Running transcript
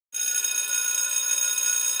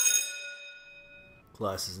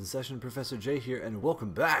Class is in session, Professor J here, and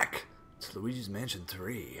welcome back to Luigi's Mansion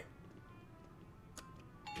 3.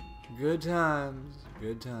 Good times,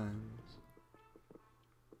 good times.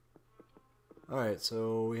 Alright,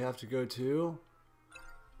 so we have to go to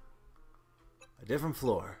a different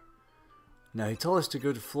floor. Now, he told us to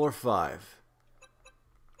go to floor 5.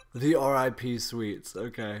 The RIP Suites.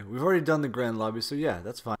 Okay, we've already done the Grand Lobby, so yeah,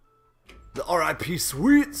 that's fine. The RIP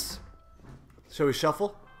Suites! Shall we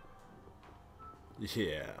shuffle?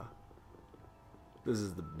 Yeah. This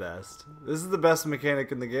is the best. This is the best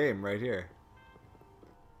mechanic in the game, right here.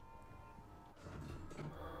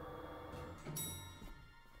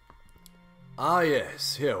 Ah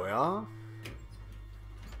yes, here we are.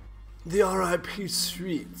 The RIP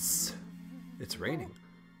Suites. It's raining.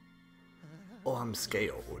 Oh, I'm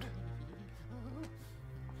scared.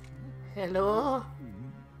 Hello?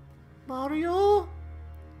 Mario?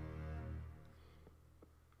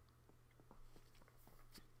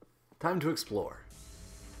 Time to explore.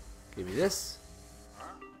 Give me this.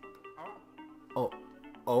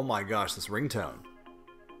 Oh my gosh, this ringtone.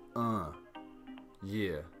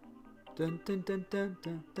 Yeah. Dun dun dun dun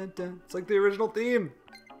dun dun dun. It's like the original theme.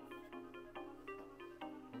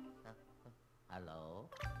 Hello?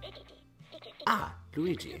 Ah,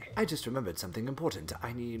 Luigi, I just remembered something important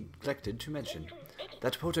I neglected to mention.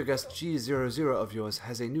 That poltergeist G00 of yours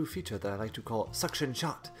has a new feature that I like to call Suction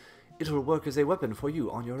Shot. It'll work as a weapon for you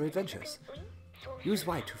on your adventures. Use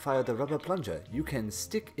Y to fire the rubber plunger. You can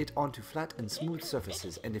stick it onto flat and smooth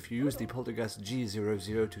surfaces, and if you use the poltergeist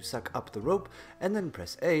G00 to suck up the rope, and then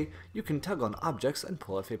press A, you can tug on objects and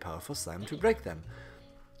pull off a powerful slam to break them.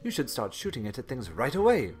 You should start shooting it at things right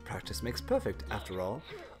away. Practice makes perfect, after all.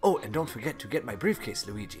 Oh, and don't forget to get my briefcase,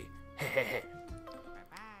 Luigi. Hehehe.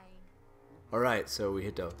 Alright, so we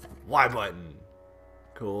hit the Y button.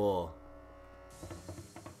 Cool.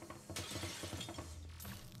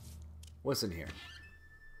 What's in here?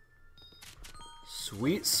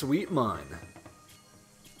 Sweet, sweet mine.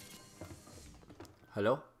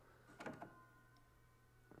 Hello?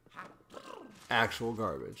 Actual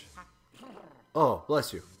garbage. Oh,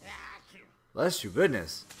 bless you. Bless you,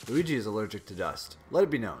 goodness. Luigi is allergic to dust. Let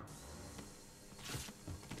it be known.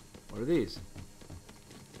 What are these?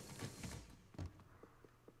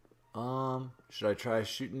 Should I try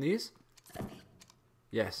shooting these?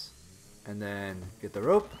 Yes. And then get the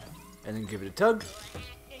rope. And then give it a tug.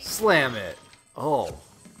 Slam it. Oh,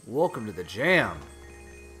 welcome to the jam.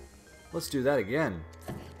 Let's do that again.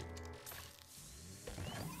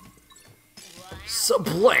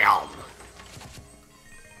 Sablam!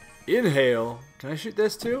 Inhale. Can I shoot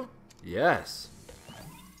this too? Yes.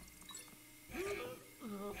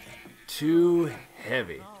 Too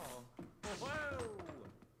heavy.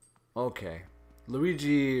 Okay.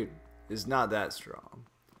 Luigi is not that strong.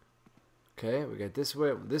 Okay, we got this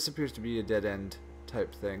way. This appears to be a dead end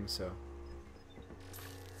type thing, so.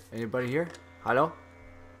 Anybody here? Hello?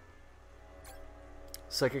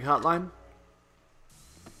 Psychic hotline?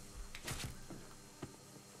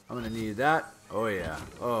 I'm gonna need that. Oh yeah.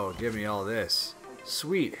 Oh, give me all this.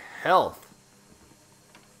 Sweet health.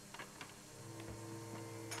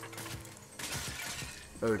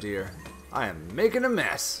 Oh dear. I am making a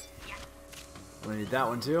mess. I'm gonna need that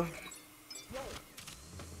one too.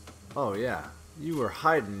 Oh yeah, you were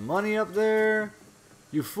hiding money up there?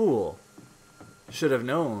 You fool. Should have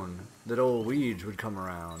known that old Luigi would come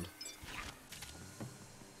around.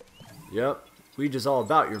 Yep, Luigi is all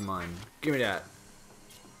about your money. Give me that.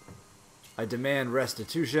 I demand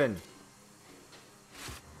restitution.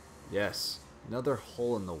 Yes, another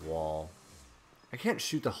hole in the wall. I can't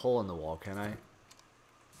shoot the hole in the wall, can I?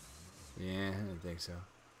 Yeah, I don't think so.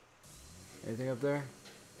 Anything up there?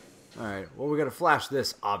 Alright, well we gotta flash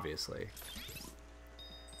this, obviously.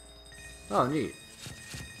 Oh, neat.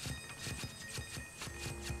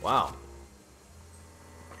 Wow.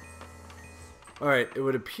 Alright, it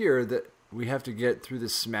would appear that we have to get through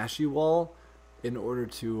this smashy wall in order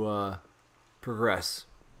to progress.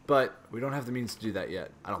 But we don't have the means to do that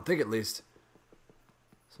yet. I don't think, at least.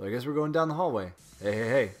 So I guess we're going down the hallway. Hey, hey,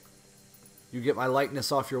 hey. You get my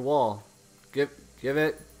likeness off your wall. Give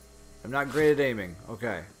it. I'm not great at aiming.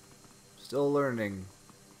 Okay. Still learning.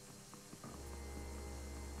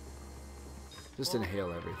 Just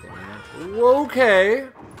inhale everything, you know? Okay.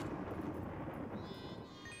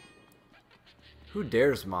 Who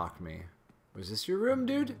dares mock me? Was this your room,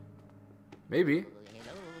 dude? Maybe.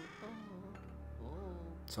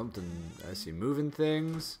 Something, I see moving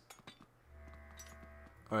things.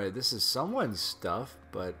 Alright, this is someone's stuff,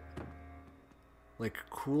 but like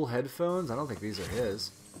cool headphones? I don't think these are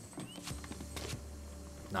his.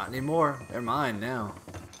 Not anymore. They're mine now.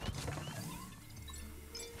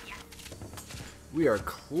 We are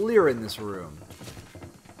clearing this room.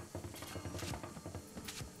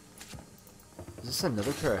 Is this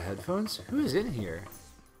another pair of headphones? Who is in here?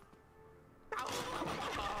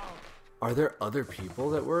 Are there other people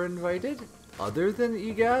that were invited? Other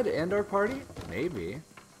than Gadd and our party? Maybe.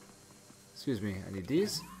 Excuse me, I need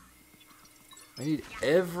these. I need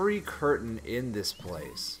every curtain in this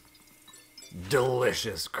place.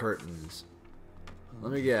 Delicious curtains.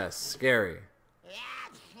 Let me guess. Scary.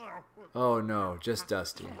 Oh no, just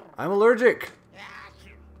dusty. I'm allergic!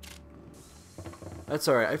 That's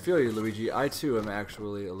alright, I feel you, Luigi. I too am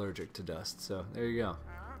actually allergic to dust, so there you go.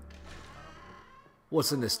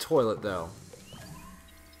 What's in this toilet, though?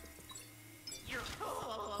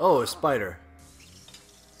 Oh, a spider.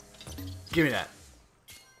 Give me that.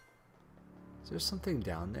 Is there something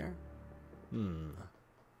down there?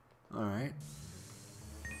 Alright.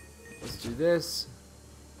 Let's do this.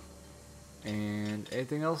 And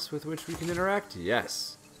anything else with which we can interact?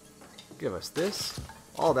 Yes. Give us this.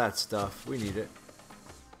 All that stuff. We need it.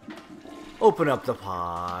 Open up the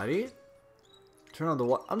potty. Turn on the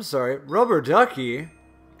what? I'm sorry. Rubber ducky?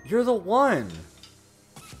 You're the one.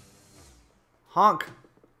 Honk.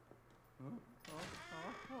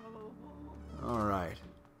 Alright.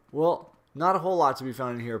 Well, not a whole lot to be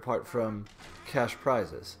found in here apart from cash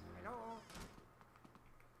prizes.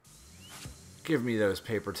 Give me those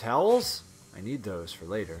paper towels. I need those for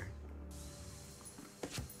later.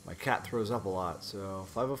 My cat throws up a lot, so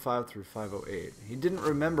 505 through 508. He didn't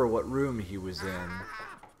remember what room he was in.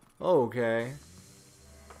 Oh, okay.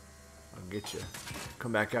 I'll get you.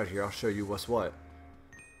 Come back out here, I'll show you what's what.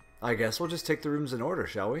 I guess we'll just take the rooms in order,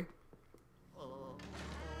 shall we?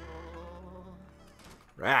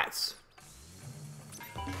 Rats.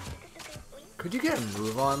 Could you get a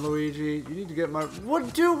move on, Luigi? You need to get my...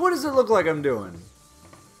 What, dude? What does it look like I'm doing?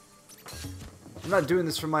 I'm not doing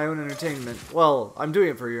this for my own entertainment. Well, I'm doing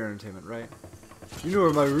it for your entertainment, right? You know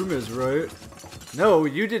where my room is, right? No,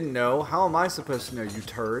 you didn't know. How am I supposed to know, you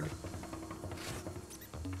turd?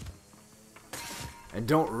 And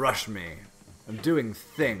don't rush me. I'm doing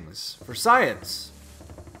things for science.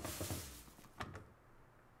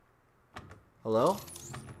 Hello?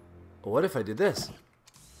 What if I did this?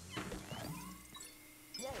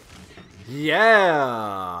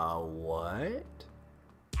 Yeah, what?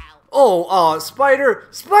 Oh, spider!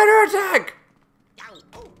 Spider attack!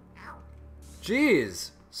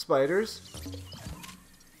 Jeez, spiders.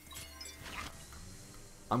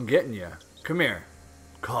 I'm getting you. Come here.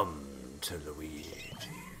 Come to Luigi.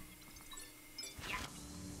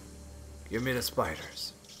 Give me the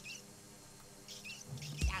spiders.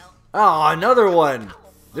 Oh, another one!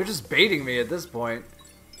 They're just baiting me at this point.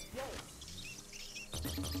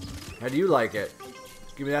 How do you like it?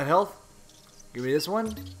 Give me that health. Give me this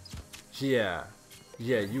one. Yeah.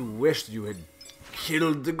 Yeah, you wished you had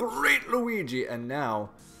killed the great Luigi. And now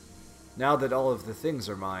that all of the things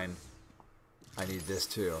are mine, I need this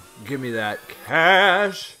too. Give me that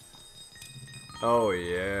cash. Oh,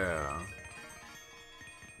 yeah.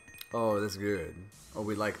 Oh, that's good. Oh,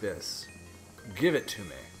 we like this. Give it to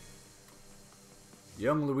me.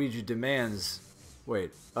 Young Luigi demands...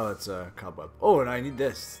 Wait. Oh, it's a cobweb. Oh, and I need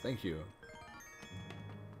this. Thank you.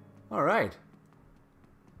 Alright.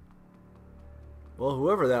 Well,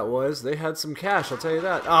 whoever that was, they had some cash, I'll tell you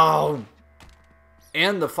that. Oh!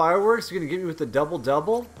 And the fireworks? You're gonna get me with the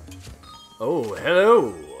double-double? Oh,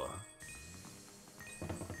 hello!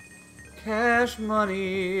 Cash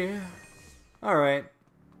money. Alright.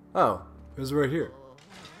 Oh, it was right here.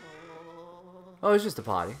 Oh, it's just a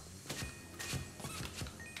potty.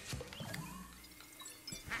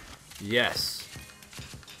 Yes.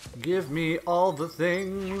 Give me all the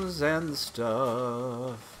things and the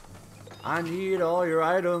stuff. I need all your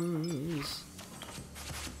items.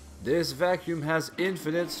 This vacuum has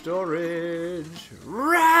infinite storage.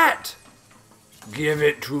 Rat! Give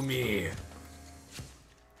it to me.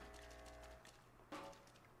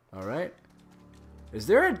 Alright. Is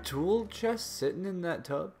there a tool chest sitting in that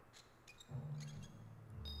tub?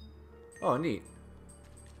 Oh, neat.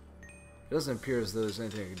 It doesn't appear as though there's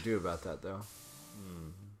anything I can do about that, though.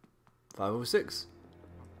 506.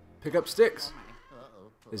 Pick up sticks.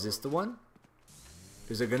 Is this the one?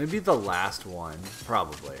 Is it going to be the last one?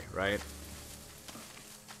 Probably, right?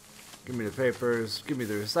 Give me the papers. Give me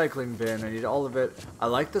the recycling bin. I need all of it. I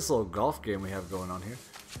like this little golf game we have going on here.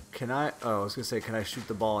 Can I... Oh, I was going to say, can I shoot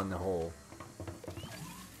the ball in the hole?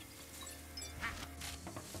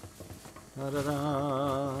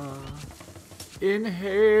 Da-da-da.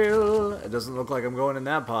 Inhale. It doesn't look like I'm going in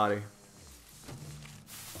that potty.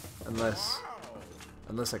 Unless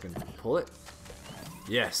I can pull it.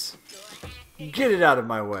 Yes. Get it out of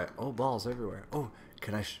my way. Oh, balls everywhere. Oh,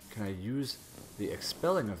 can I use the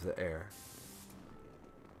expelling of the air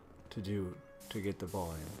to get the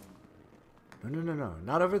ball in? No.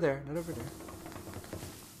 Not over there. Not over there.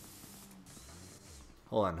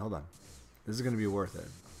 Hold on. This is going to be worth it.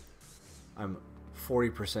 I'm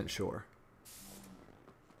 40% sure.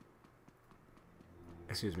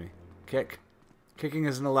 Excuse me. Kick. Kicking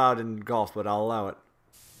isn't allowed in golf, but I'll allow it.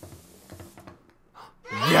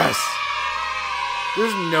 Yes!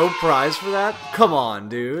 There's no prize for that? Come on,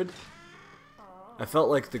 dude. I felt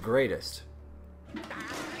like the greatest.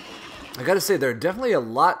 I gotta say, there are definitely a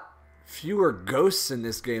lot fewer ghosts in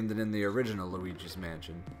this game than in the original Luigi's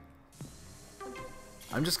Mansion.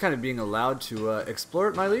 I'm just kind of being allowed to explore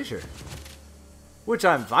at my leisure. Which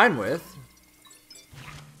I'm fine with.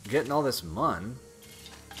 Getting all this mun.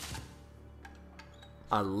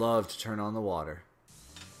 I love to turn on the water.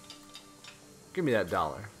 Give me that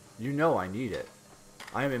 $1. You know I need it.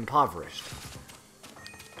 I am impoverished.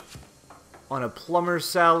 On a plumber's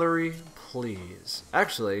salary, please.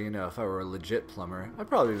 Actually, you know, if I were a legit plumber, I'd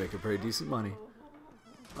probably make a pretty decent money.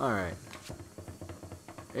 Alright.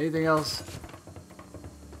 Anything else?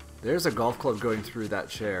 There's a golf club going through that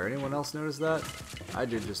chair. Anyone else notice that? I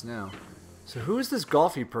did just now. So who is this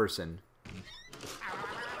golfy person?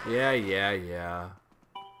 Yeah.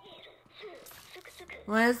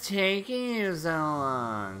 What's taking you so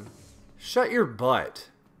long? Shut your butt.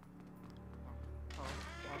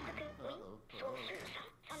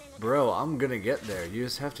 Bro, I'm gonna get there. You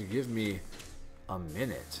just have to give me a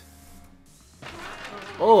minute.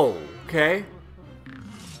 Oh, okay.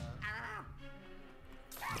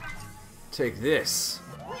 Take this.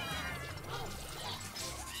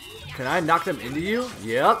 Can I knock them into you?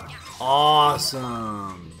 Yep.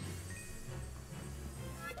 Awesome.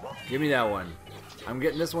 Give me that one. I'm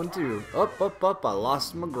getting this one too. Up. I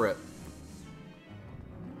lost my grip.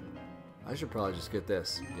 I should probably just get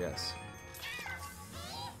this. Yes.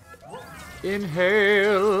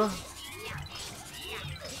 Inhale.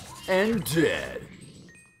 And dead.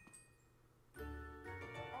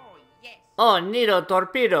 Oh, Nido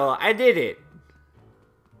Torpedo. I did it.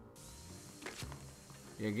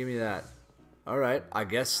 Yeah, give me that. Alright, I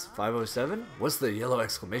guess 507? What's the yellow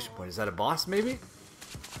exclamation point? Is that a boss, maybe?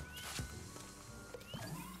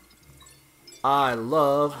 I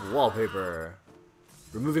love wallpaper.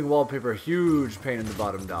 Removing wallpaper, huge pain in the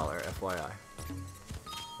bottom dollar, FYI.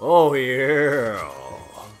 Oh, yeah.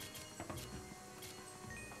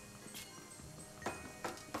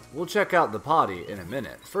 We'll check out the potty in a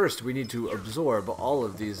minute. First, we need to absorb all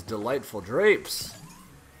of these delightful drapes.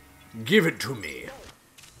 Give it to me.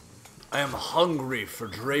 I am hungry for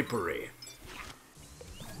drapery.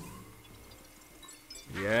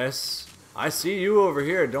 Yes. I see you over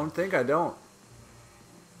here. Don't think I don't.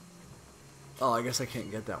 Oh, I guess I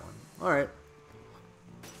can't get that one. Alright.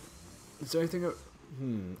 Is there anything...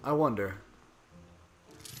 I wonder.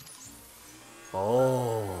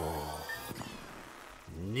 Oh.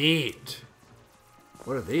 Neat.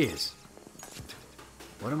 What are these?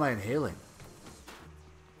 What am I inhaling?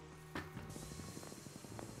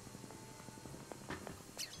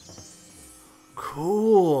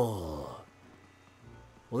 Cool.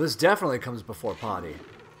 Well, this definitely comes before potty.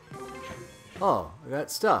 Oh, I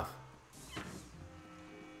got stuff.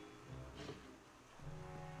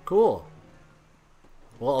 Cool.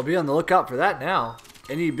 Well, I'll be on the lookout for that now.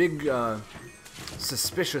 Any big,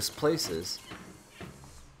 suspicious places.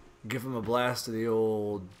 Give him a blast of the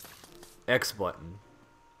old X button.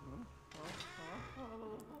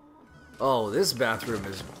 Oh, this bathroom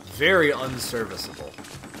is very unserviceable.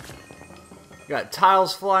 You got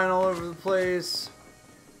tiles flying all over the place.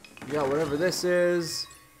 You got whatever this is.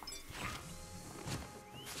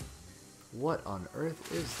 What on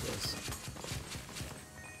earth is this?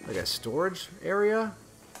 Like a storage area?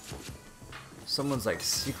 Someone's like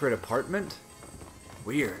secret apartment?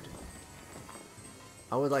 Weird.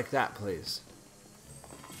 I would like that, please.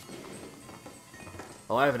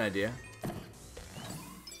 Oh, I have an idea.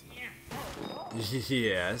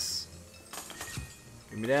 Yes.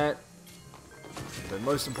 Give me that. But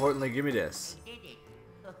most importantly, give me this.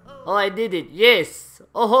 Oh, I did it. Yes.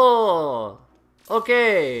 Oh,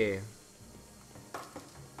 okay.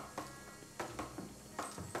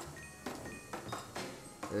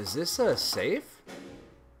 Is this a safe?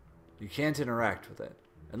 You can't interact with it.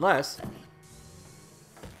 Unless...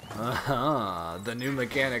 the new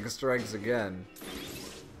mechanic strikes again.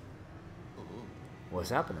 What's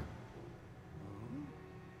happening?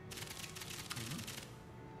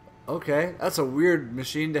 Okay, that's a weird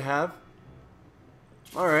machine to have.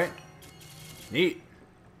 Alright. Neat.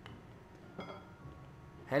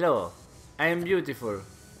 Hello. I am beautiful.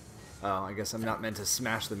 Oh, I guess I'm not meant to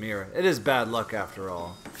smash the mirror. It is bad luck after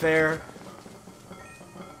all. Fair.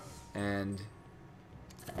 And...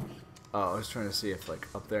 oh, I was trying to see if, like,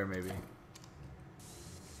 up there maybe.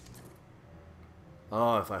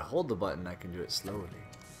 Oh, if I hold the button, I can do it slowly.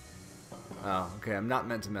 Oh, okay, I'm not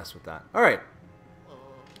meant to mess with that. Alright.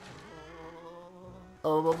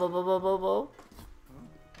 Oh.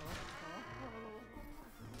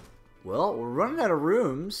 Well, we're running out of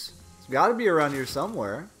rooms. It's got to be around here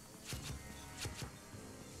somewhere.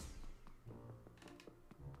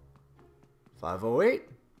 $508?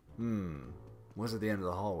 Was at the end of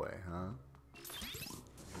the hallway, huh?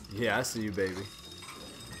 Yeah, I see you, baby.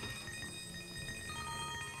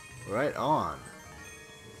 Right on.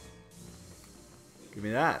 Give me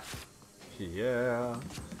that. Yeah.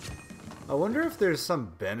 I wonder if there's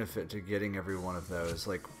some benefit to getting every one of those.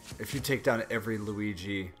 Like, if you take down every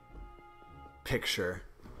Luigi picture.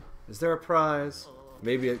 Is there a prize?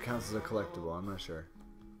 Maybe it counts as a collectible. I'm not sure.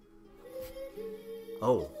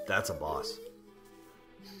 Oh, that's a boss.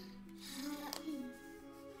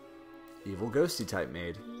 Evil ghosty type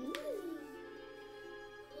maid.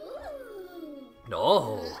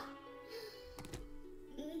 No.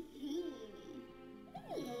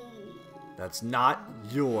 That's not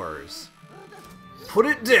yours. Put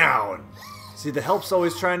it down. See, the help's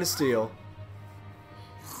always trying to steal.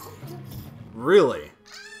 Really?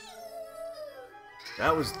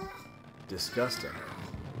 That was disgusting.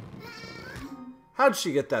 How'd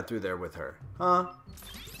she get that through there with her? Huh?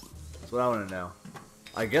 That's what I want to know.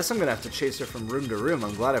 I guess I'm going to have to chase her from room to room.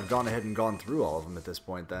 I'm glad I've gone ahead and gone through all of them at this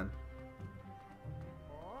point then.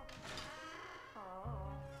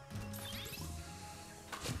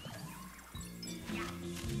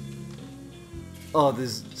 Oh,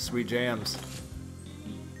 these sweet jams.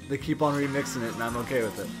 They keep on remixing it and I'm okay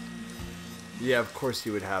with it. Yeah, of course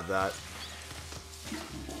you would have that.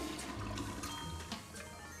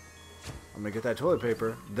 I'm gonna get that toilet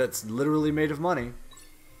paper that's literally made of money.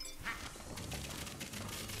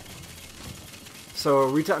 So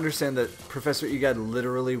are we to understand that Professor Gadd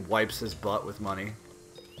literally wipes his butt with money?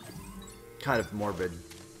 Kind of morbid.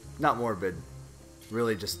 Not morbid.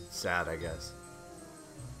 Really just sad, I guess.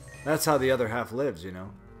 That's how the other half lives, you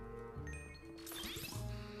know?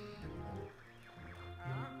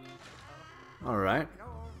 Alright.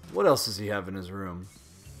 What else does he have in his room?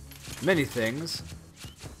 Many things.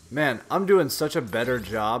 Man, I'm doing such a better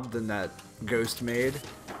job than that ghost maid.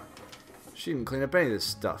 She didn't clean up any of this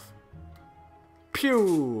stuff.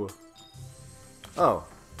 Pew! Oh,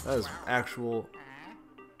 that is actual...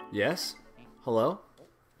 Yes? Hello?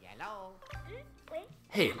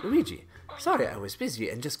 Hey, Luigi. Sorry, I was busy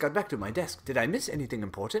and just got back to my desk. Did I miss anything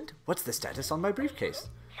important? What's the status on my briefcase?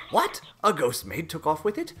 What? A ghost maid took off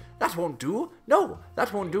with it? That won't do. No,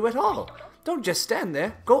 that won't do at all. Don't just stand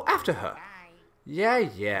there. Go after her.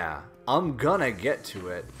 Yeah. I'm gonna get to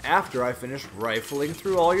it after I finish rifling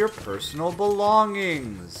through all your personal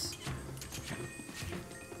belongings.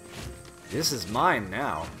 This is mine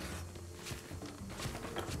now.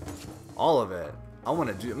 All of it. I'm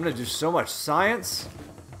gonna do so much science.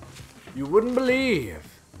 You wouldn't believe.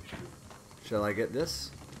 Shall I get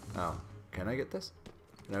this? Oh, can I get this?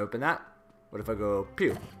 Can I open that? What if I go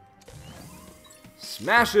pew?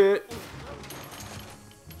 Smash it!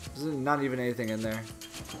 There's not even anything in there.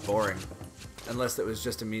 Boring. Unless it was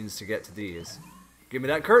just a means to get to these. Give me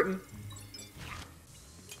that curtain!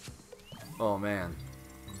 Oh man.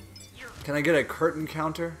 Can I get a curtain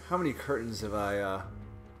counter? How many curtains have I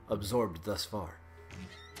absorbed thus far?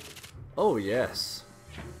 Oh yes.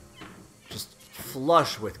 Just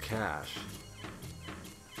flush with cash.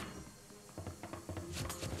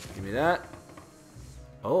 Give me that.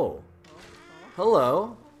 Oh.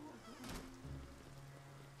 Hello.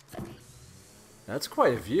 That's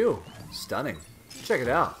quite a view. Stunning. Check it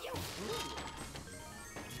out.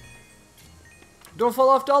 Don't fall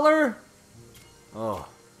off, dollar! Oh.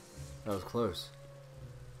 That was close.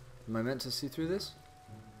 Am I meant to see through this?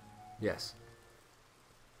 Yes.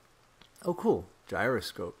 Oh, cool.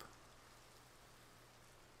 Gyroscope.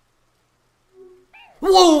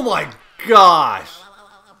 Whoa, my gosh!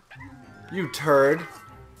 You turd.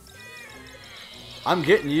 I'm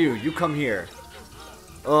getting you. You come here.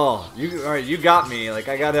 Oh, alright, you got me. Like,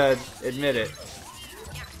 I gotta admit it.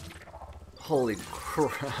 Holy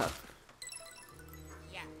crap.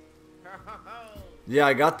 Yeah,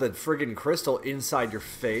 I got the friggin' crystal inside your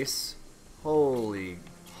face. Holy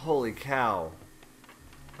cow.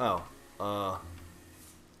 Oh,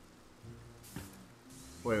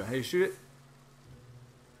 wait a minute, how do you shoot it?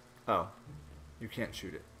 Oh, you can't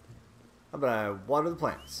shoot it. How about I water the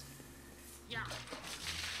plants?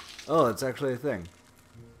 Oh, it's actually a thing.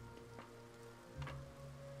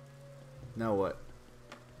 Now what?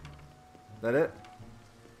 That it?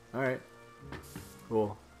 Alright.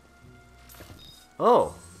 Cool.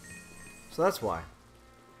 Oh! So that's why.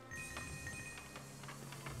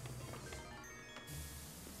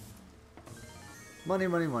 Money,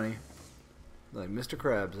 money, money. Like Mr.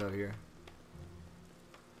 Krabs out here.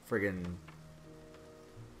 Friggin'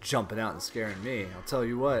 jumping out and scaring me. I'll tell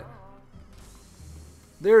you what.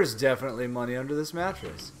 There's definitely money under this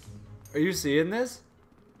mattress. Are you seeing this?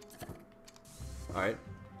 Alright.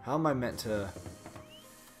 How am I meant to...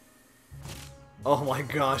 Oh my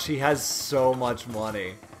gosh, he has so much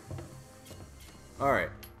money. Alright.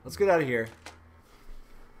 Let's get out of here.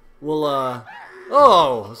 We'll,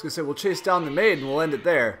 Oh! I was gonna say, we'll chase down the maid and we'll end it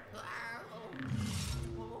there.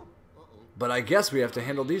 But I guess we have to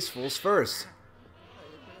handle these fools first.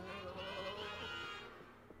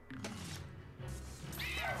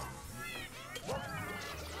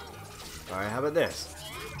 Alright, how about this?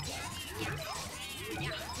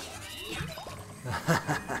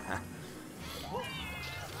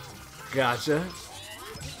 Gotcha.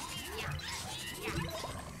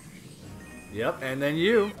 Yep, and then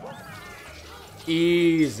you.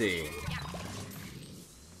 Easy.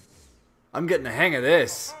 I'm getting the hang of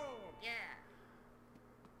this.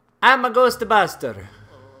 I'm a ghostbuster.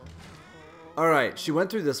 Alright, she went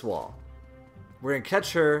through this wall. We're gonna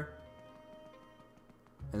catch her.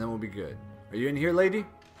 And then we'll be good. Are you in here, lady?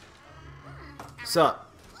 Sup?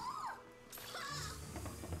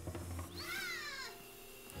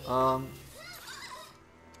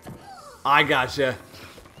 I gotcha.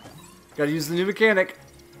 Gotta use the new mechanic.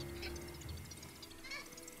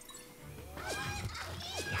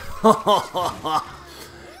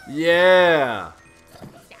 Yeah.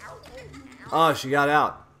 Oh, she got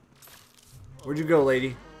out. Where'd you go,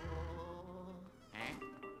 lady?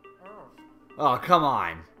 Oh, come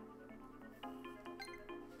on.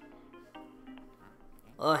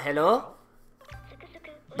 Oh, hello?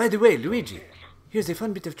 By the way, Luigi, here's a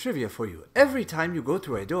fun bit of trivia for you. Every time you go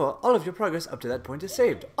through a door, all of your progress up to that point is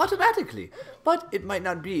saved, automatically. But it might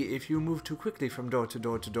not be if you move too quickly from door to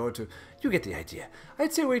door to door to... You get the idea.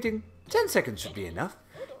 I'd say waiting 10 seconds should be enough.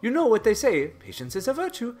 You know what they say, patience is a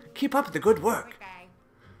virtue. Keep up the good work.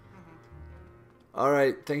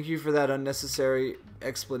 Alright, thank you for that unnecessary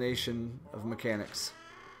explanation of mechanics.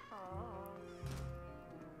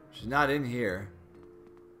 She's not in here.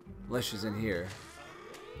 Unless she's in here.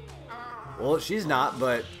 Well, she's not,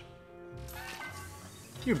 but...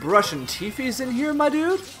 You brushing teefies in here, my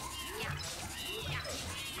dude?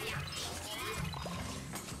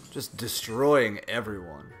 Just destroying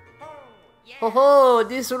everyone. Ho ho,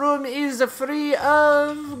 this room is free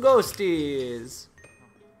of ghosties.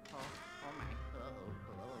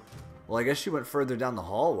 Well, I guess she went further down the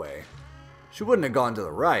hallway. She wouldn't have gone to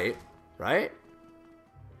the right, right?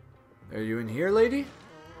 Are you in here, lady?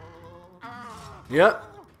 Yep.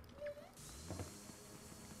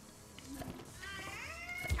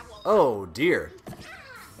 Oh, dear.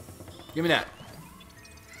 Give me that.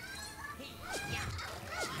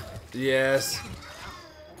 Yes.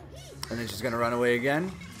 And then she's gonna run away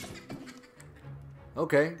again.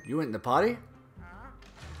 Okay, you went in the potty?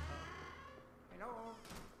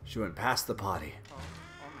 She went past the potty.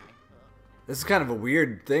 This is kind of a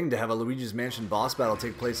weird thing to have a Luigi's Mansion boss battle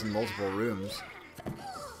take place in multiple rooms.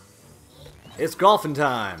 It's golfing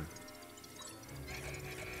time!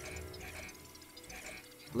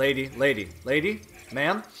 Lady, lady, lady,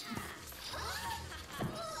 ma'am?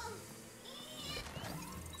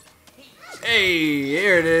 Hey,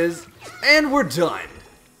 here it is. And we're done.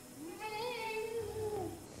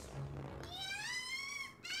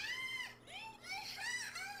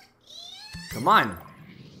 Come on.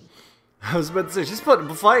 I was about to say, she's putting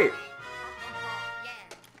up a fight.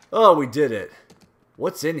 Oh, we did it.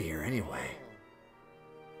 What's in here anyway?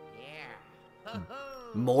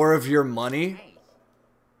 More of your money?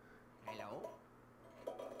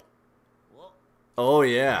 Oh,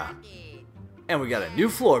 yeah. And we got a new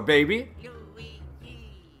floor, baby.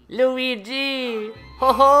 Luigi!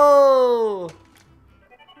 Ho ho!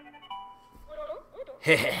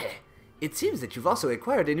 Hehehe. It seems that you've also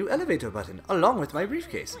acquired a new elevator button, along with my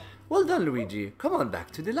briefcase. Well done, Luigi. Come on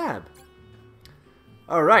back to the lab.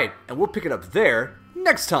 Alright, and we'll pick it up there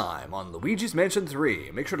next time on Luigi's Mansion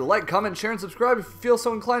 3. Make sure to like, comment, share, and subscribe if you feel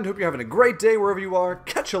so inclined. Hope you're having a great day wherever you are.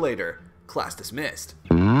 Catch you later. Class dismissed.